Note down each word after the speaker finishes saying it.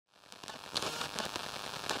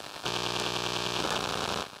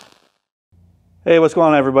Hey, what's going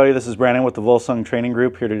on, everybody? This is Brandon with the Volsung Training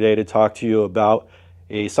Group here today to talk to you about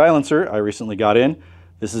a silencer I recently got in.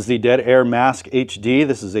 This is the Dead Air Mask HD.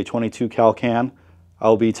 This is a 22 cal can.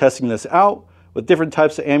 I'll be testing this out with different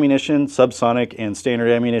types of ammunition, subsonic and standard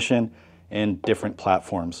ammunition, and different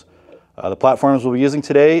platforms. The platforms we'll be using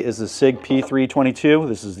today is the SIG P322.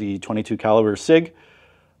 This is the 22 caliber SIG.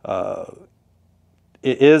 It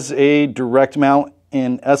is a direct mount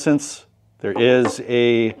in essence. There is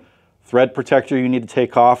a thread protector you need to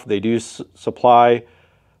take off. They do supply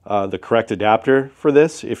the correct adapter for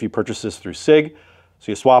this if you purchase this through SIG.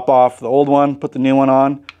 So you swap off the old one, put the new one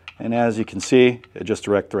on, and as you can see, it just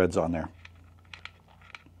direct threads on there.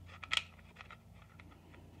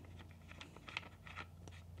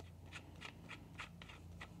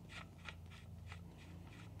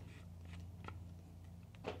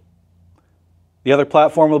 The other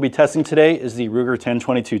platform we'll be testing today is the Ruger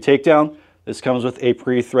 1022 Takedown. This comes with a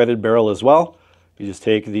pre-threaded barrel as well. You just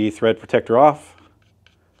take the thread protector off.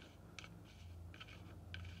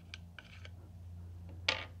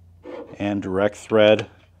 And direct thread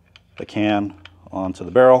the can onto the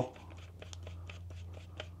barrel.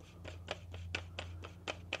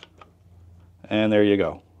 And there you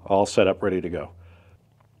go, all set up, ready to go.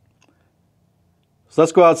 So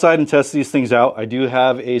let's go outside and test these things out. I do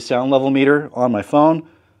have a sound level meter on my phone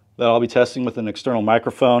that I'll be testing with an external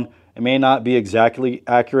microphone. It may not be exactly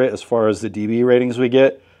accurate as far as the dB ratings we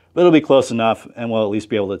get, but it'll be close enough, and we'll at least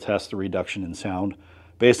be able to test the reduction in sound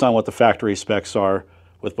based on what the factory specs are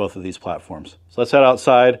with both of these platforms. So let's head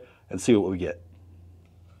outside and see what we get.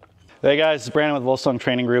 Hey guys, it's Brandon with Volsung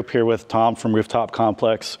Training Group here with Tom from Rooftop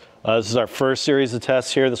Complex. This is our first series of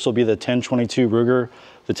tests here. This will be the 1022 Ruger,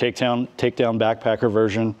 the takedown backpacker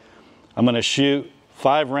version. I'm going to shoot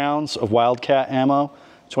 5 rounds of Wildcat ammo,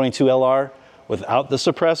 22 LR, without the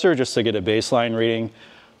suppressor, just to get a baseline reading.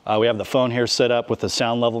 We have the phone here set up with the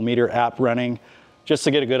sound level meter app running, just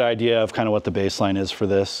to get a good idea of kind of what the baseline is for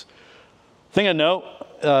this. Thing of note,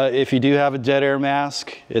 if you do have a dead air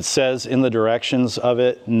mask, it says in the directions of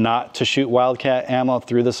it not to shoot Wildcat ammo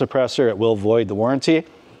through the suppressor. It will void the warranty.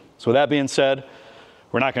 So with that being said,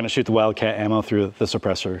 we're not going to shoot the Wildcat ammo through the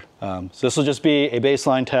suppressor. So this will just be a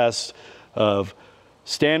baseline test of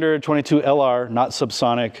standard 22 LR, not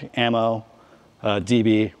subsonic ammo,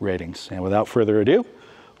 dB ratings. And without further ado,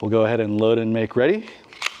 we'll go ahead and load and make ready,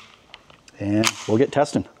 and we'll get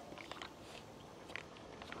testing.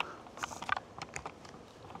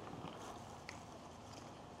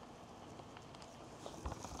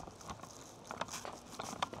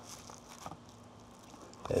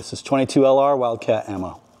 This is 22 LR Wildcat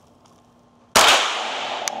ammo.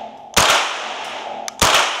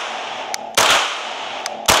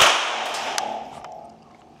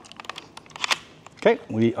 Okay,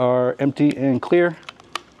 we are empty and clear.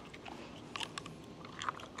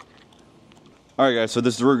 All right, guys, so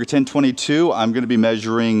this is the Ruger 1022. I'm going to be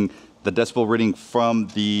measuring the decibel reading from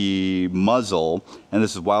the muzzle, and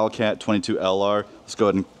this is Wildcat 22 LR. Let's go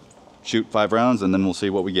ahead and shoot 5 rounds, and then we'll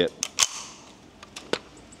see what we get.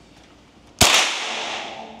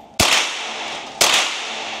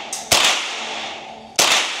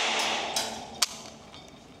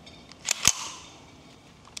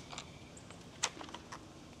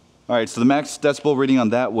 All right, so the max decibel reading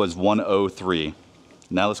on that was 103.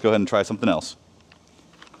 Now let's go ahead and try something else.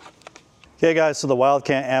 Okay guys, so the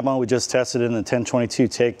Wildcat ammo we just tested in the 1022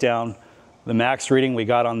 Takedown. The max reading we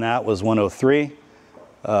got on that was 103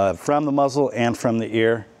 from the muzzle and from the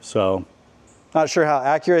ear. So not sure how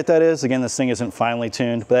accurate that is. Again, this thing isn't finely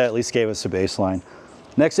tuned, but that at least gave us a baseline.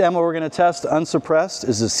 Next ammo we're going to test unsuppressed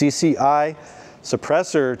is the CCI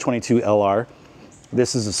Suppressor 22 LR.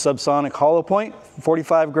 This is a subsonic hollow point,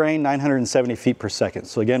 45 grain, 970 feet per second.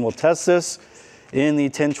 So again, we'll test this in the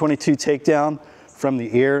 1022 Takedown from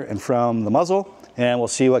the ear and from the muzzle, and we'll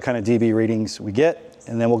see what kind of dB readings we get,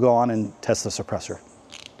 and then we'll go on and test the suppressor.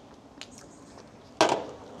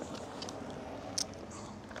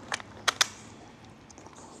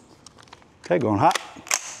 Okay, going hot.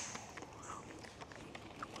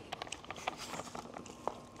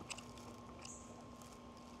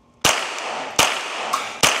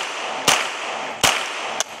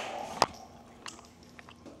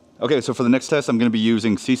 Okay, so for the next test, I'm going to be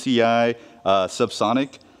using CCI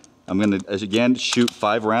subsonic. I'm going to, again, shoot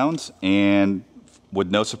 5 rounds and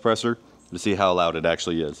with no suppressor to see how loud it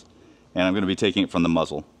actually is. And I'm going to be taking it from the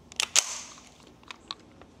muzzle.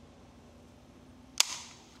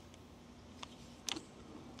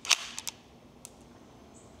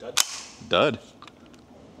 Dud. Dud.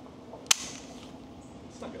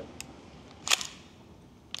 It's not good.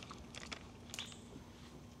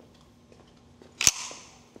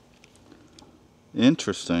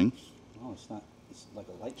 Interesting. Oh, it's not. It's like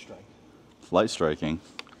a light strike. It's light striking.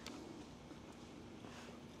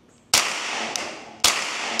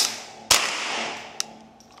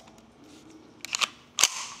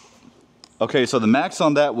 Okay, so the max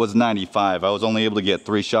on that was 95. I was only able to get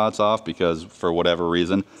 3 shots off because for whatever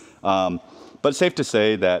reason. But it's safe to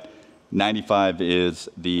say that 95 is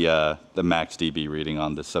the max dB reading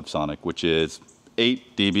on the subsonic, which is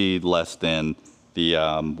 8 dB less than the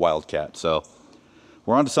Wildcat. So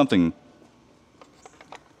we're on to something.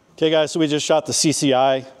 Okay, guys, so we just shot the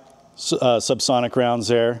CCI subsonic rounds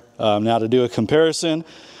there. Now to do a comparison,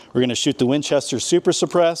 we're going to shoot the Winchester Super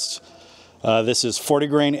Suppressed. This is 40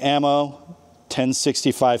 grain ammo,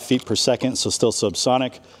 1065 feet per second, so still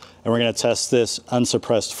subsonic. And we're going to test this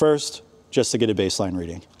unsuppressed first, just to get a baseline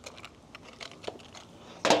reading.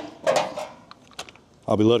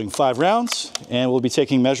 I'll be loading 5 rounds, and we'll be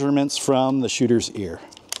taking measurements from the shooter's ear.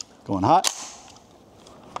 Going hot.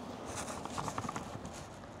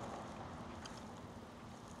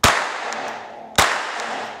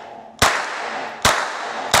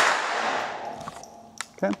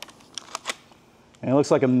 Okay. And it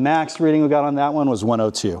looks like a max reading we got on that one was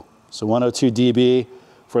 102. So 102 dB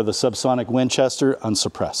for the subsonic Winchester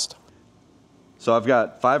unsuppressed. So I've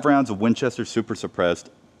got 5 rounds of Winchester Super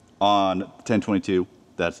Suppressed on 1022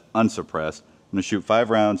 that's unsuppressed. I'm going to shoot 5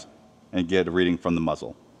 rounds and get a reading from the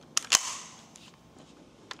muzzle.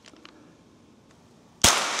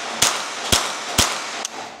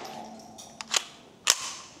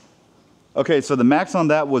 Okay, so the max on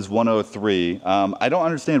that was 103. I don't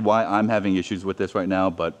understand why I'm having issues with this right now,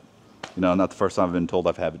 but you know, not the first time I've been told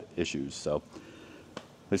I've had issues. So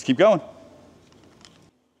let's keep going.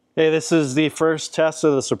 Okay, this is the first test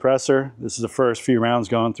of the suppressor. This is the first few rounds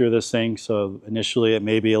going through this thing. So initially it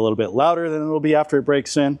may be a little bit louder than it'll be after it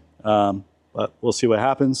breaks in, but we'll see what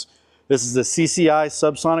happens. This is the CCI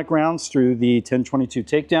subsonic rounds through the 1022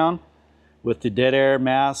 takedown with the dead air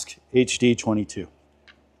mask HD 22.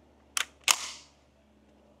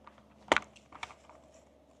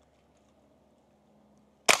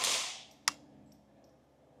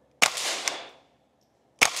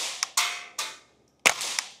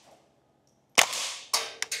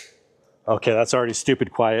 Okay, that's already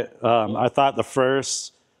stupid quiet. I thought the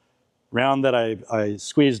first round that I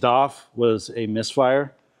squeezed off was a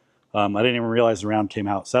misfire. I didn't even realize the round came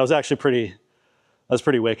out. So that was actually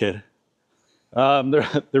pretty wicked.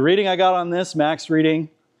 The reading I got on this, max reading,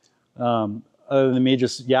 other than me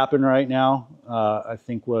just yapping right now, I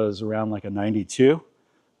think was around like a 92.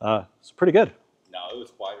 It's pretty good. No, it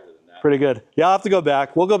was quieter than that. Pretty good. Yeah, I'll have to go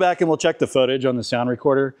back. We'll go back and we'll check the footage on the sound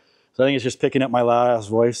recorder. So I think it's just picking up my loud ass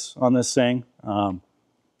voice on this thing.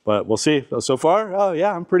 But we'll see. So far, oh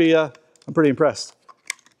yeah, I'm pretty impressed.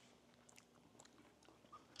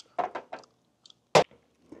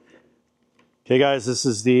 Okay guys, this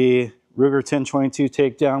is the Ruger 1022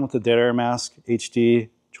 takedown with the dead air mask HD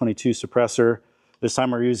 22 suppressor. This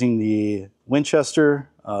time we're using the Winchester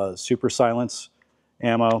Super Silence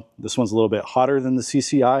ammo. This one's a little bit hotter than the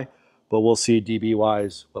CCI, but we'll see dB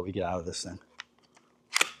wise what we get out of this thing.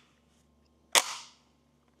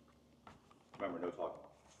 Remember, no talking.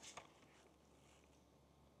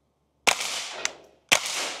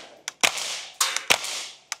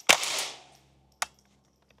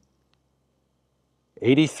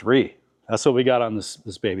 $83. That's what we got on this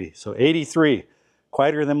baby. So 83,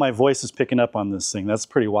 quieter than my voice is picking up on this thing. That's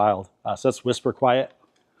pretty wild. So that's whisper quiet,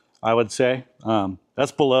 I would say.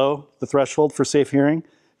 That's below the threshold for safe hearing.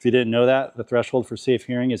 If you didn't know that, the threshold for safe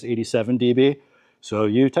hearing is 87 dB. So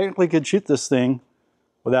you technically could shoot this thing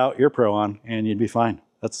without ear pro on and you'd be fine.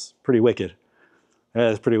 That's pretty wicked.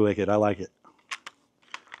 That's pretty wicked. I like it.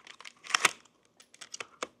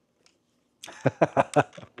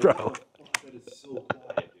 Bro. That is so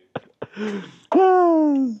quiet, dude.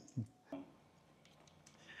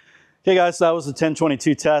 Okay guys, so that was the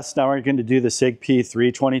 1022 test. Now we're going to do the SIG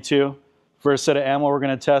P322. First set of ammo we're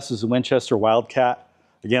going to test is the Winchester Wildcat.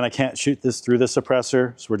 Again, I can't shoot this through the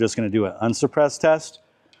suppressor, so we're just going to do an unsuppressed test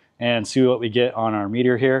and see what we get on our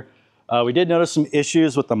meter here. We did notice some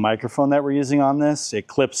issues with the microphone that we're using on this. It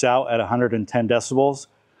clips out at 110 decibels.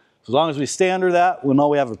 So as long as we stay under that, we'll know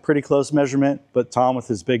we have a pretty close measurement, but Tom with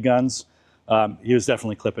his big guns, he was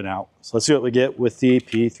definitely clipping out. So let's see what we get with the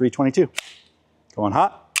P322. Going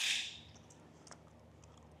hot.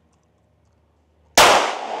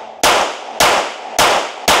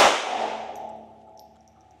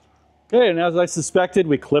 Okay, and as I suspected,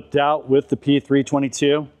 we clipped out with the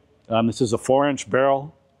P322. This is a 4-inch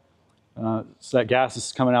barrel. So that gas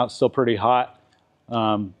is coming out still pretty hot,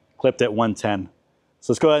 clipped at 110.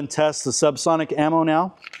 So let's go ahead and test the subsonic ammo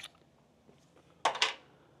now.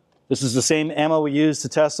 This is the same ammo we used to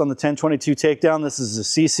test on the 1022 takedown. This is the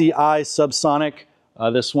CCI subsonic.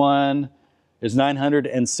 This one is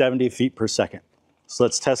 970 feet per second. So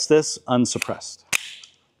let's test this unsuppressed.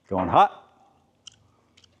 Going hot.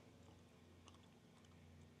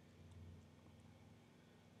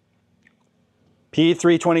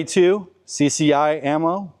 P322 CCI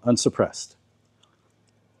ammo unsuppressed.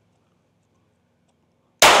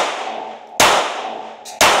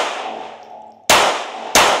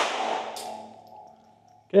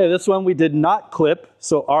 Okay, this one we did not clip,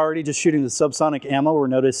 so already just shooting the subsonic ammo, we're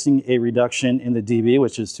noticing a reduction in the dB,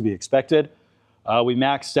 which is to be expected. We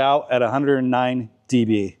maxed out at 109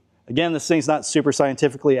 dB. Again, this thing's not super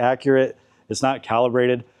scientifically accurate. It's not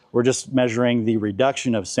calibrated. We're just measuring the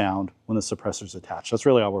reduction of sound when the suppressor's attached. That's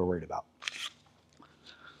really all we're worried about.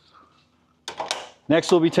 Next,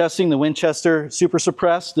 we'll be testing the Winchester Super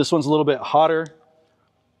Suppressed. This one's a little bit hotter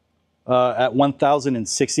at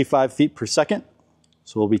 1,065 feet per second.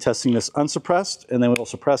 So we'll be testing this unsuppressed, and then we'll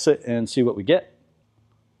suppress it and see what we get.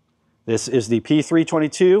 This is the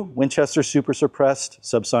P322 Winchester Super Suppressed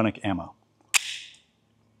subsonic ammo.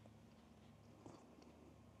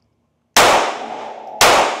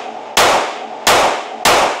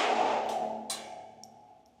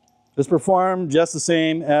 This performed just the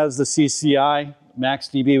same as the CCI. Max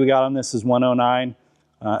dB we got on this is 109.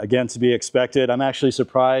 Again, to be expected. I'm actually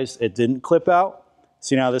surprised it didn't clip out.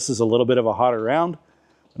 See, now this is a little bit of a hotter round.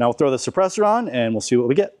 Now we'll throw the suppressor on and we'll see what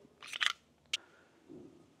we get.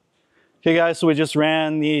 Okay guys, so we just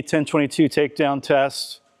ran the 1022 takedown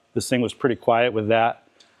test. This thing was pretty quiet with that.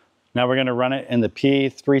 Now we're gonna run it in the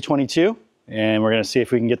P322 and we're gonna see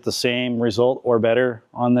if we can get the same result or better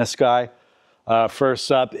on this guy. First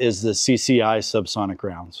up is the CCI subsonic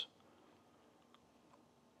rounds.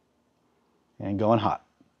 And going hot.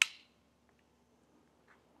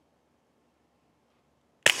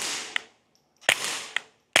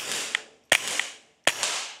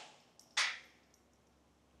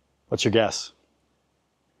 What's your guess?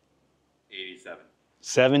 87.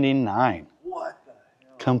 79. What the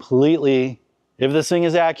hell? Completely, if this thing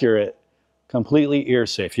is accurate, completely ear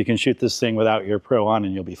safe. You can shoot this thing without your pro on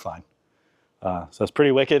and you'll be fine. So that's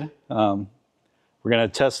pretty wicked. We're gonna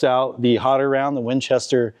test out the hotter round, the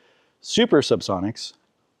Winchester Super Subsonics,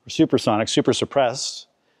 or Supersonic, Super Suppressed,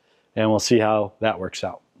 and we'll see how that works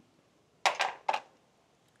out.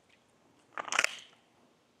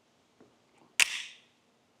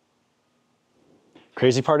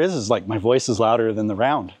 Crazy part is like my voice is louder than the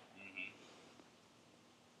round.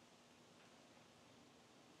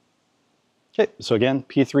 Okay, so again,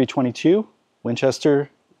 P322, Winchester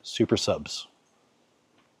Super Subs.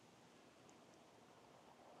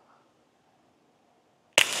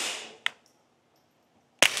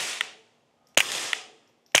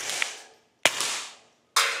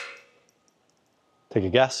 Take a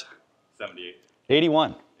guess. 78.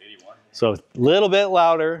 81. 81. So a little bit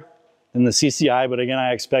louder than the CCI, but again,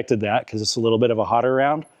 I expected that because it's a little bit of a hotter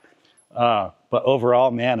round. But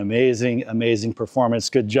overall, man, amazing, amazing performance.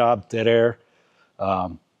 Good job, dead air.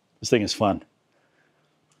 This thing is fun.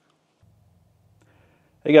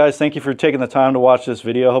 Hey guys, thank you for taking the time to watch this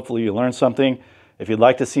video. Hopefully you learned something. If you'd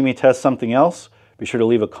like to see me test something else, be sure to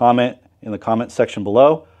leave a comment in the comment section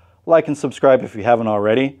below. Like and subscribe if you haven't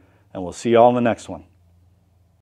already, and we'll see you all in the next one.